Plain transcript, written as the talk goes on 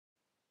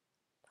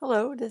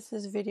Hello, this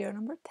is video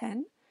number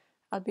 10.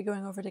 I'll be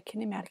going over the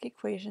kinematic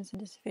equations in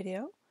this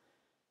video.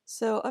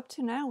 So up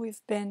to now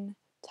we've been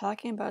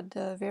talking about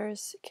the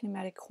various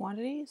kinematic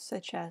quantities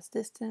such as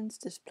distance,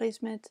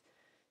 displacement,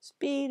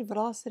 speed,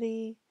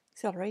 velocity,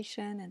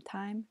 acceleration, and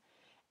time.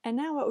 And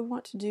now what we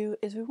want to do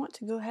is we want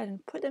to go ahead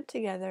and put them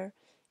together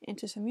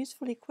into some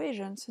useful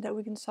equations so that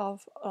we can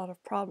solve a lot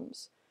of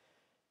problems.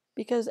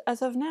 Because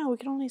as of now we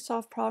can only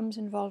solve problems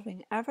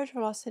involving average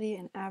velocity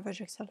and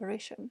average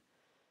acceleration.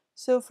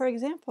 So for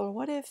example,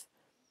 what if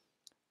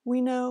we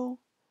know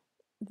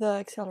the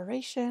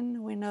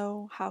acceleration, we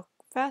know how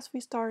fast we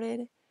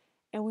started,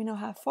 and we know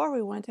how far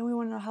we went, and we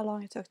want to know how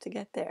long it took to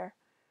get there.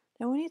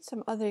 Then we need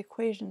some other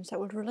equations that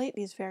would relate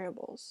these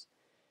variables.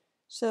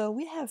 So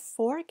we have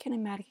 4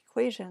 kinematic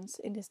equations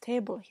in this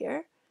table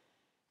here,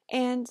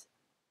 and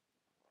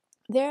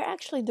they're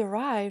actually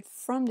derived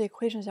from the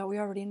equations that we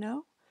already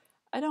know.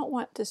 I don't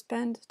want to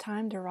spend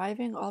time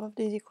deriving all of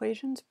these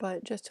equations,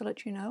 but just to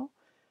let you know,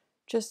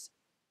 just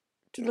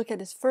to look at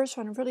this first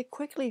one really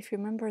quickly, if you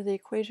remember the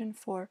equation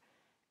for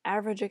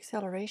average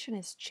acceleration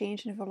is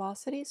change in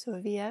velocity, so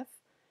Vf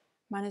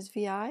minus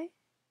Vi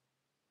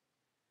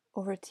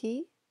over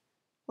t.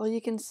 Well, you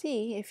can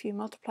see if you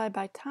multiply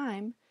by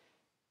time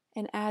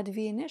and add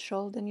V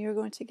initial, then you're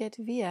going to get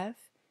Vf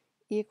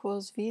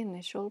equals V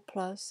initial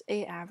plus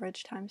A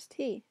average times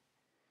t.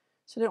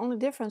 So the only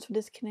difference with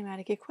this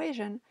kinematic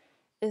equation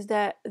is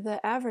that the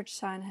average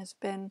sign has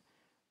been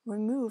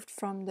removed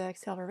from the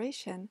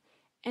acceleration,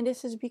 and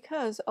this is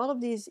because all of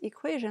these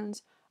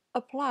equations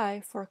apply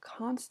for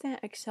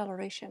constant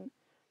acceleration.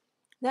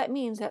 That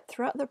means that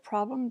throughout the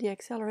problem the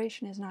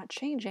acceleration is not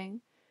changing,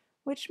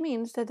 which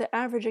means that the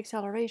average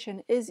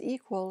acceleration is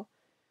equal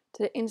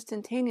to the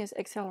instantaneous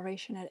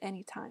acceleration at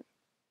any time.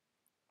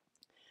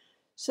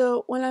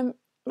 So when I'm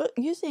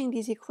using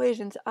these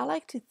equations, I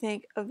like to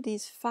think of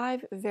these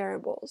 5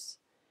 variables.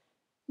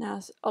 Now,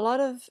 a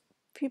lot of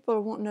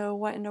people won't know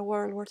what in the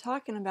world we're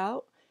talking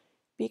about,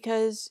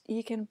 because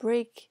you can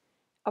break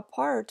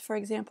apart, for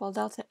example,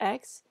 delta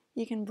x,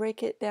 you can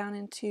break it down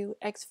into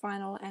x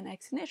final and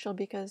x initial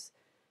because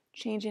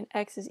change in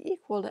x is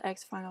equal to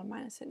x final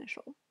minus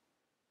initial.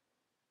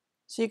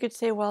 So you could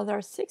say, well, there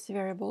are 6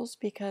 variables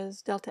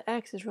because delta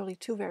x is really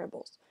 2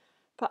 variables.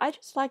 But I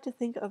just like to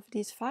think of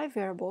these 5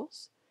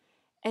 variables,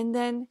 and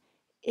then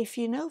if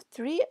you know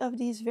 3 of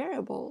these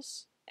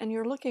variables and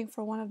you're looking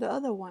for one of the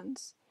other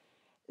ones,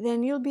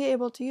 then you'll be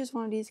able to use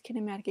one of these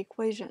kinematic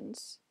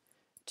equations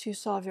to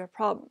solve your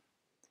problem.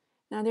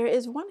 Now there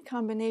is one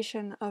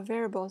combination of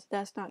variables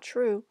that's not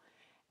true,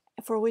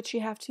 for which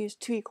you have to use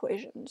 2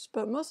 equations,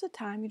 but most of the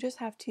time you just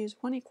have to use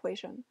 1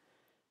 equation.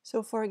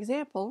 So for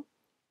example,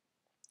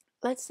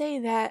 let's say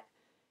that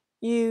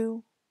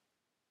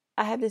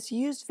I have this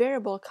used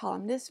variable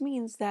column. This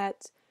means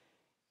that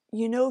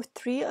you know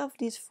 3 of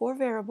these 4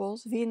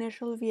 variables, V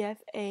initial, Vf,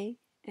 A,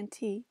 and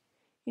T.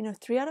 You know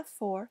 3 out of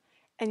 4,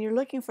 and you're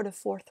looking for the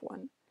 4th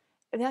one.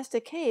 If that's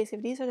the case,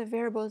 if these are the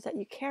variables that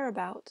you care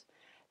about,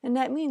 then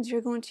that means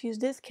you're going to use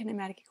this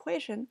kinematic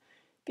equation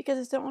because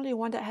it's the only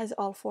one that has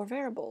all 4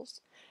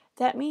 variables.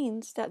 That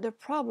means that the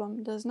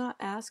problem does not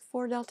ask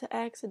for delta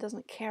x, it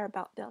doesn't care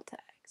about delta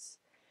x.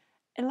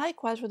 And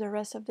likewise with the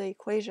rest of the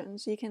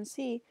equations, you can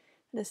see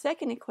the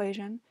second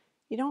equation,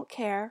 you don't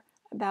care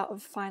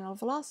about final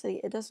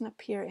velocity. It doesn't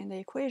appear in the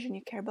equation.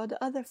 You care about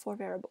the other 4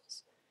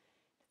 variables.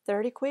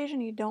 Third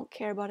equation, you don't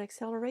care about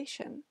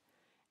acceleration.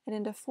 And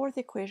in the fourth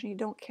equation, you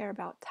don't care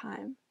about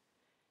time.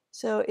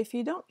 So if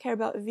you don't care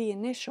about V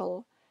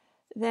initial,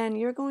 then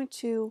you're going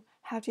to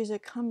have to use a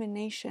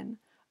combination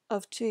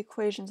of 2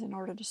 equations in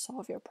order to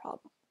solve your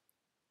problem.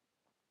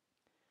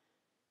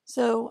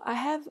 So I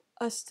have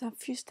a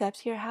few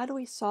steps here. How do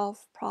we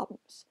solve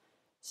problems?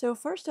 So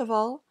first of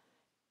all,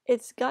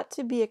 it's got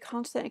to be a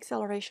constant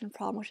acceleration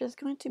problem, which is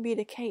going to be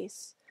the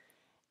case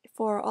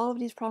for all of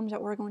these problems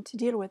that we're going to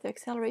deal with. The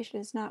acceleration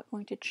is not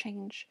going to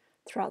change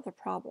throughout the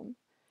problem.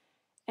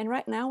 And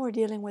right now we're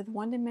dealing with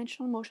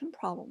one-dimensional motion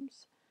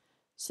problems.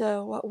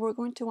 So what we're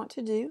going to want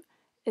to do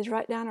is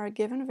write down our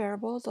given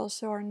variables,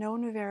 also our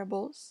known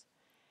variables,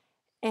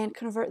 and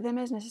convert them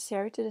as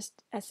necessary to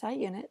the SI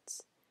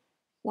units.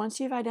 Once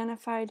you've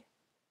identified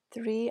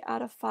 3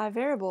 out of 5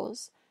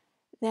 variables,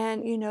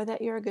 then you know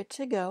that you're good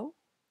to go.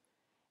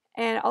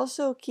 And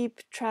also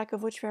keep track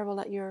of which variable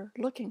that you're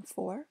looking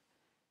for.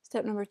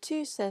 Step number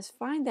 2 says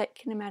find that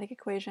kinematic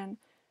equation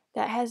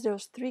that has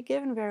those 3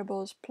 given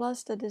variables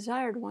plus the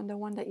desired one, the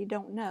one that you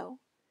don't know.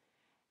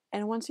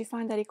 And once you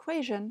find that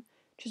equation,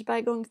 just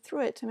by going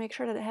through it to make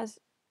sure that it has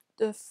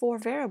the 4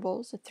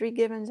 variables, the 3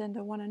 givens and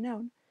the 1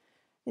 unknown,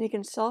 then you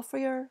can solve for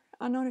your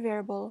unknown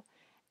variable,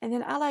 and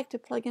then I like to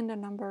plug in the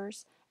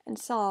numbers and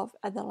solve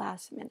at the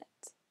last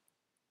minute.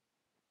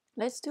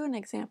 Let's do an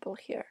example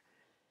here.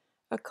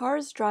 A car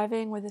is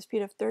driving with a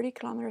speed of 30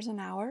 kilometers an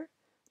hour.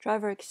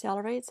 Driver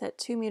accelerates at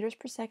 2 meters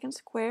per second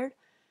squared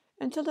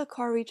until the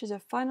car reaches a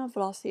final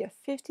velocity of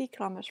 50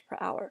 kilometers per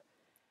hour.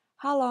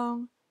 How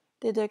long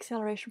did the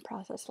acceleration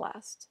process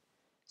last?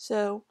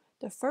 So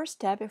the first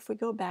step, if we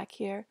go back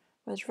here,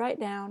 was write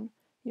down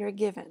your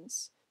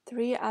givens.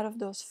 3 out of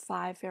those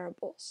 5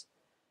 variables.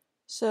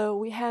 So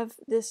we have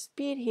this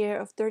speed here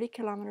of 30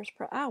 kilometers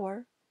per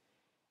hour,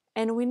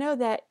 and we know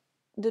that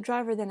the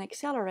driver then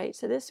accelerates,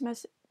 so this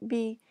must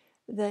be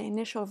the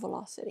initial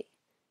velocity.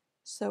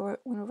 So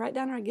when we write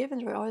down our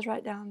givens, we always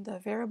write down the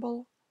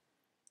variable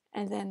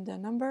and then the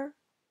number.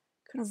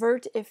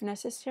 Convert if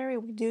necessary.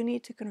 We do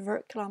need to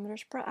convert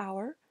kilometers per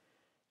hour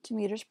to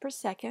meters per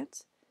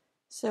second.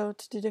 So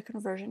to do the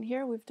conversion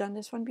here, we've done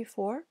this one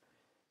before.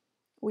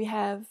 We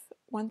have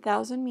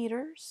 1,000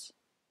 meters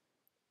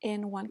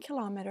in 1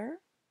 kilometer.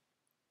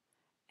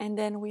 And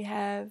then we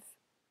have,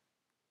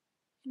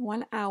 in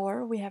 1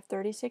 hour, we have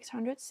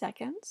 3,600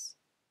 seconds.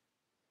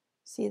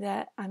 See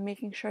that I'm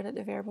making sure that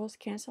the variables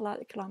cancel out,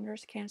 the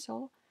kilometers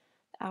cancel,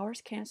 the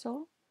hours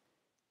cancel.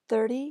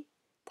 30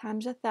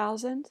 times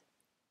 1,000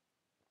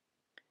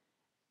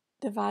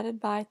 divided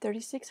by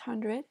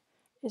 3,600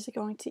 is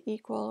going to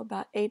equal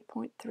about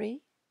 8.3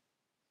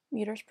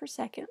 meters per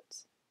second.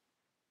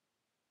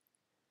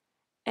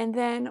 And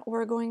then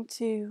we're going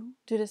to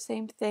do the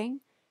same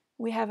thing.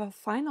 We have a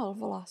final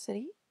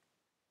velocity.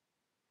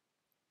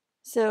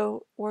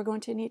 So we're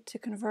going to need to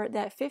convert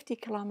that 50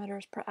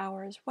 kilometers per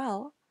hour as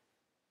well.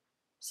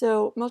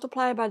 So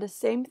multiply by the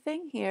same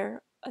thing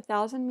here,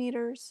 1,000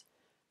 meters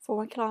for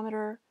 1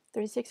 kilometer,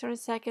 3,600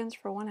 seconds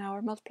for 1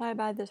 hour, multiply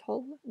by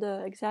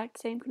the exact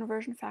same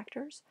conversion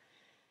factors,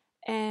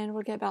 and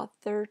we'll get about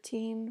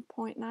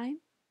 13.9.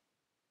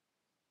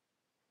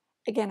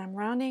 Again, I'm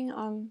rounding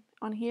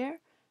on here,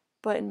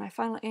 but in my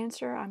final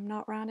answer, I'm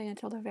not rounding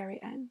until the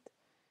very end.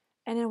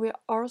 And then we're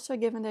also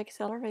given the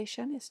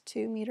acceleration is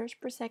 2 meters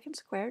per second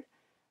squared.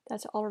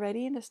 That's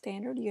already in the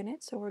standard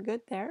unit, so we're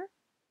good there.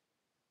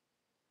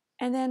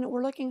 And then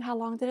we're looking how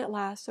long did it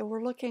last, so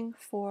we're looking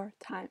for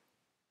time.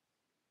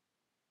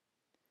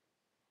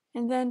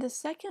 And then the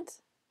second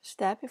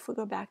step, if we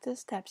go back to the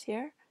steps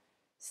here,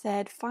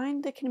 said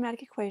find the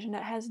kinematic equation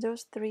that has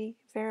those 3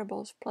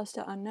 variables plus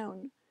the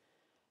unknown.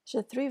 So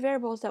the 3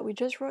 variables that we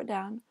just wrote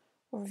down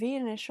were v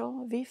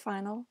initial, v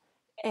final,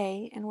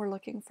 a, and we're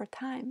looking for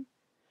time.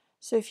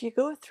 So if you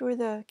go through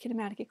the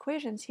kinematic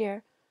equations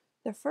here,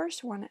 the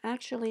first one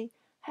actually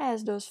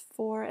has those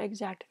 4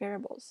 exact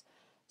variables.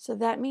 So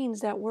that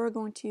means that we're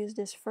going to use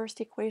this first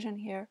equation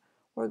here,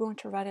 we're going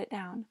to write it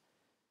down.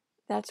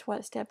 That's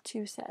what step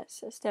 2 says.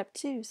 So step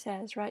 2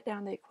 says write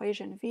down the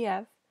equation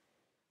Vf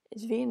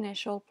is v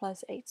initial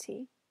plus at.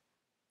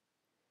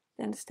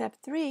 Then step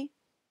 3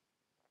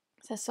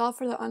 says solve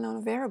for the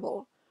unknown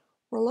variable.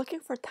 We're looking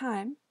for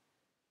time,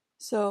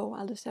 so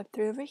I'll do step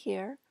 3 over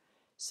here.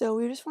 So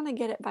we just want to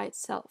get it by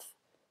itself.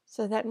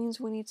 So that means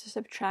we need to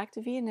subtract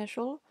v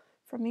initial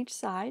from each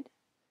side,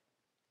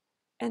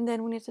 and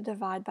then we need to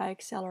divide by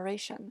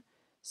acceleration.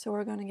 So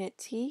we're going to get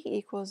t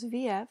equals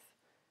vf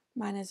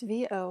minus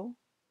vo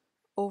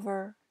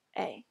over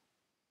a.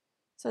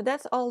 So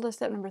that's all the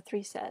step number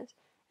 3 says.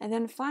 And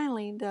then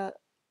finally, the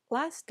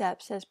last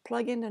step says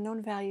plug in the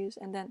known values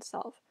and then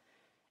solve.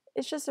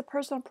 It's just a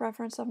personal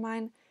preference of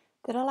mine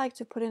that I like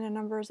to put in the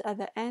numbers at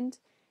the end.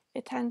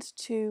 It tends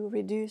to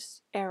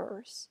reduce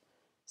errors.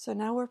 So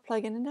now we're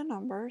plugging in the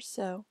numbers.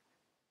 So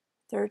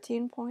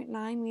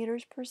 13.9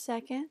 meters per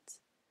second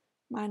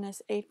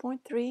minus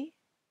 8.3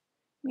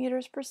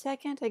 meters per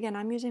second. Again,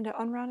 I'm using the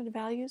unrounded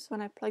values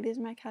when I plug these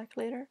in my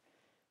calculator,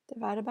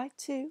 divided by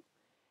 2.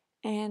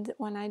 And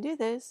when I do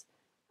this,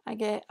 I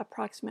get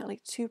approximately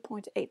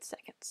 2.8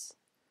 seconds.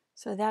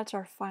 So that's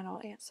our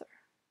final answer.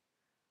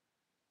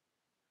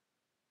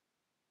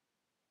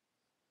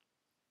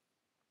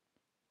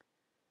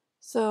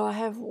 So I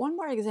have one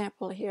more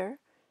example here.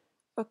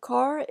 A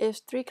car is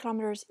 3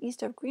 kilometers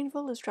east of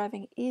Greenville, is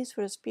driving east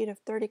with a speed of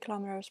 30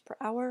 kilometers per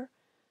hour.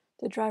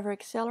 The driver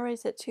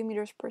accelerates at 2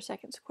 meters per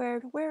second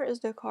squared. Where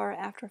is the car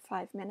after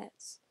 5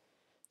 minutes?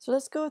 So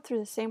let's go through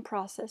the same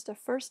process. The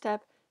first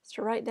step is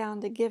to write down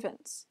the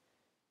givens.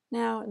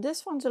 Now,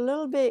 this one's a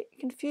little bit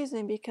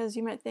confusing because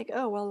you might think,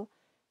 oh, well,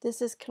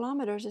 this is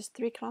kilometers, it's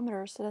 3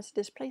 kilometers, so that's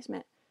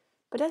displacement.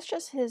 But that's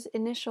just his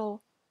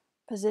initial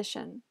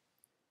position.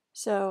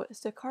 So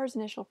it's the car's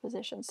initial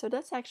position. So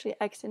that's actually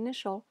x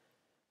initial,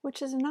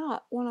 which is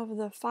not one of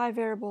the 5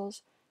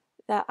 variables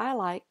that I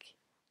like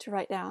to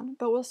write down,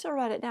 but we'll still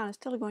write it down. It's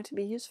still going to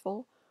be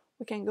useful.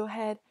 We can go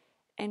ahead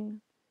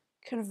and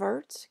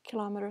convert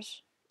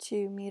kilometers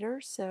to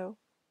meters, so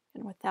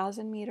in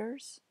 1,000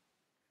 meters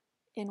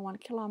in 1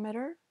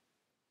 kilometer,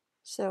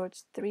 so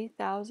it's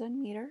 3,000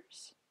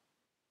 meters.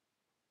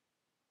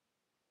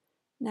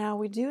 Now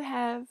we do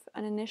have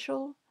an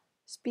initial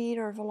speed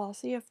or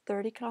velocity of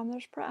 30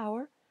 kilometers per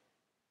hour.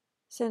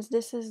 Since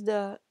this is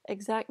the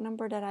exact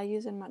number that I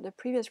used in the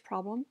previous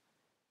problem,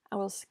 I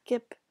will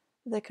skip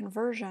the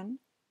conversion.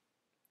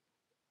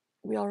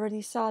 We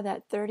already saw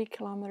that 30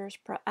 kilometers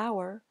per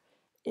hour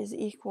is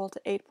equal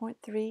to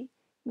 8.3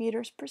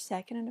 meters per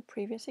second in the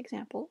previous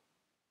example.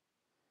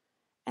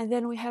 And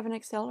then we have an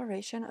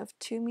acceleration of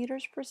 2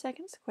 meters per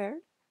second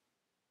squared.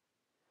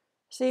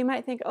 So you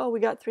might think, oh, we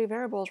got 3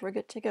 variables, we're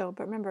good to go.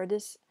 But remember,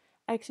 this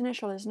x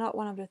initial is not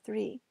one of the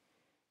 3.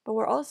 But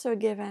we're also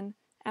given,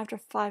 after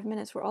 5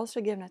 minutes, we're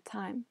also given a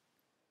time.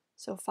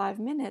 So 5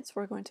 minutes,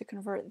 we're going to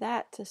convert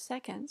that to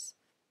seconds.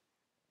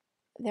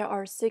 There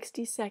are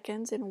 60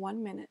 seconds in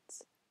 1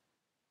 minute.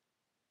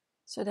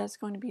 So that's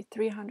going to be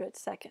 300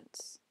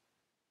 seconds.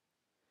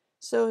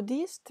 So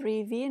these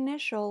three, V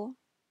initial,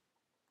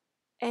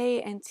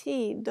 A, and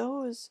T,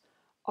 those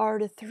are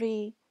the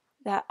three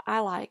that I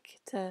like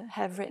to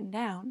have written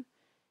down.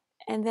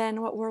 And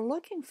then what we're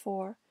looking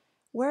for,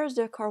 where's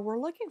the car? We're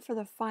looking for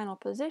the final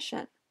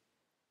position.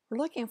 We're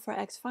looking for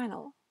X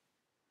final.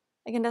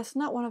 Again, that's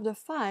not one of the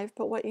five,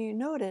 but what you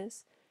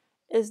notice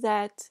is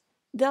that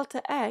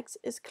delta X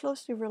is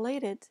closely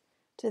related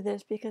to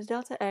this because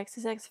delta X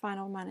is X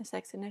final minus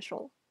X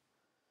initial.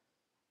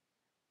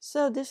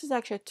 So this is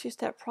actually a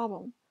two-step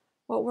problem.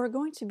 What we're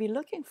going to be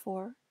looking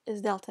for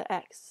is delta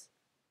X.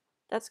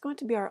 That's going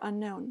to be our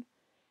unknown.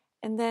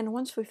 And then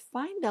once we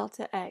find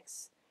delta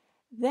X,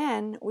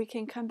 then we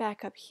can come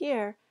back up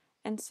here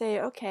and say,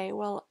 okay,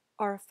 well,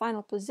 our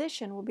final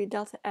position will be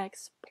delta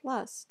X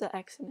plus the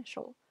X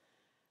initial.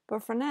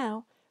 But for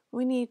now,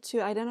 we need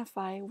to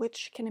identify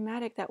which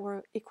kinematic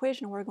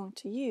equation we're going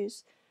to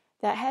use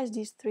that has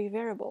these three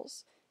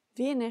variables,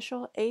 V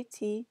initial, AT,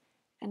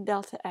 and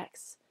delta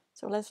X.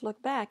 So let's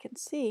look back and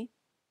see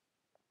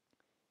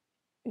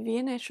V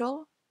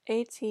initial,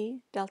 AT,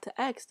 delta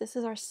X. This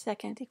is our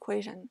second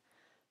equation.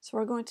 So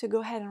we're going to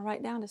go ahead and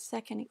write down the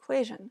second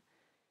equation.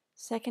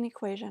 Second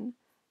equation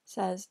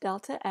says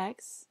delta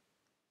X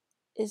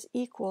is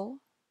equal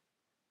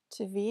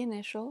to V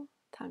initial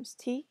times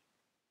T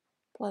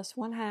plus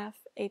 1/2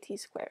 AT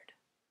squared.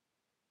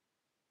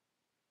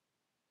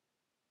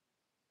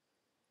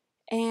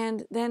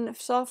 And then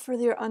solve for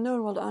the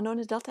unknown. Well, the unknown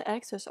is delta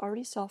X, so it's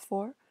already solved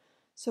for.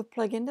 So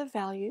plug in the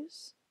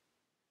values.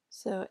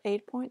 So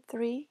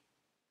 8.3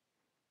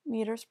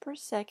 meters per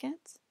second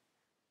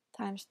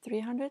times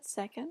 300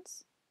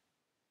 seconds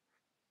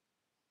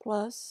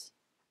plus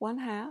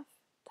 1/2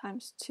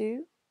 times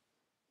 2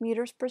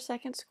 meters per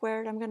second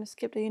squared. I'm going to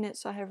skip the unit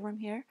so I have room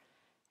here.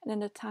 And then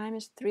the time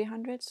is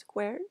 300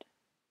 squared.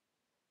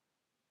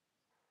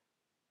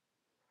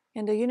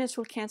 And the units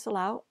will cancel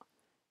out.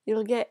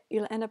 You'll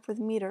end up with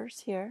meters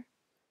here.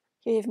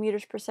 Here you have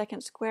meters per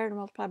second squared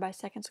multiplied by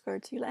second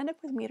squared. So you'll end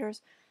up with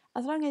meters.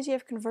 As long as you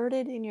have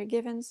converted in your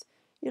givens,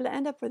 you'll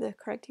end up with the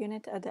correct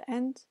unit at the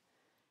end.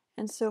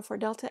 And so for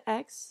delta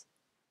X,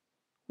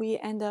 we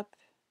end up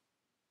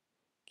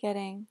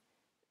getting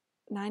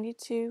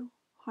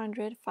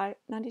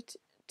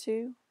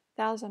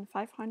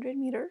 92,500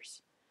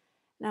 meters.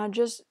 Now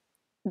just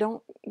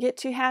don't get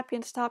too happy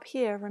and stop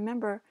here.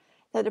 Remember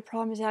that the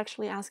problem is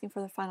actually asking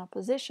for the final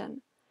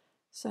position.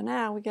 So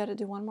now we got to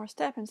do one more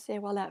step and say,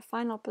 well, that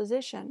final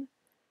position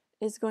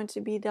is going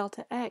to be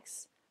delta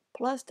X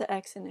plus the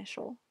X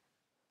initial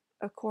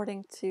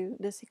according to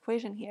this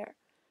equation here.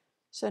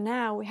 So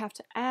now we have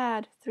to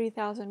add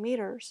 3,000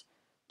 meters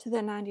to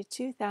the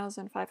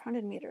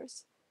 92,500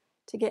 meters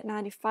to get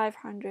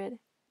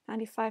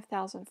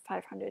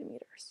 95,500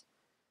 meters.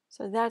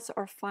 So that's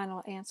our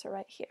final answer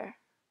right here.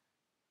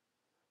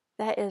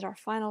 That is our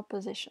final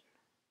position.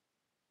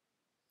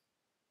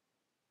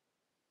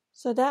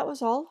 So that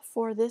was all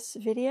for this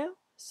video.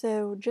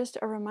 So just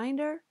a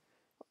reminder,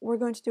 we're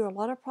going to do a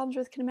lot of problems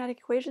with kinematic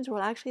equations.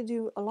 We'll actually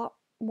do a lot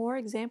more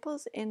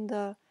examples in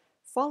the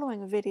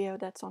following video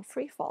that's on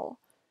free fall.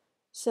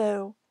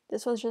 So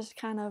this was just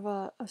kind of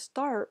a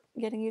start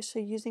getting used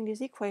to using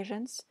these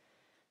equations.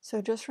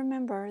 So just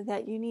remember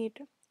that you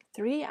need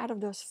 3 out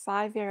of those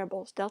 5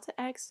 variables, delta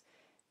X,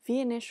 V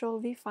initial,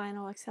 V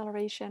final,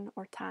 acceleration,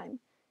 or time.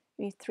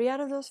 You need 3 out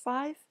of those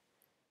 5.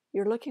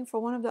 You're looking for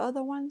one of the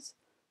other ones.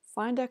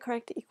 Find the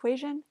correct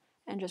equation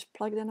and just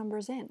plug the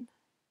numbers in.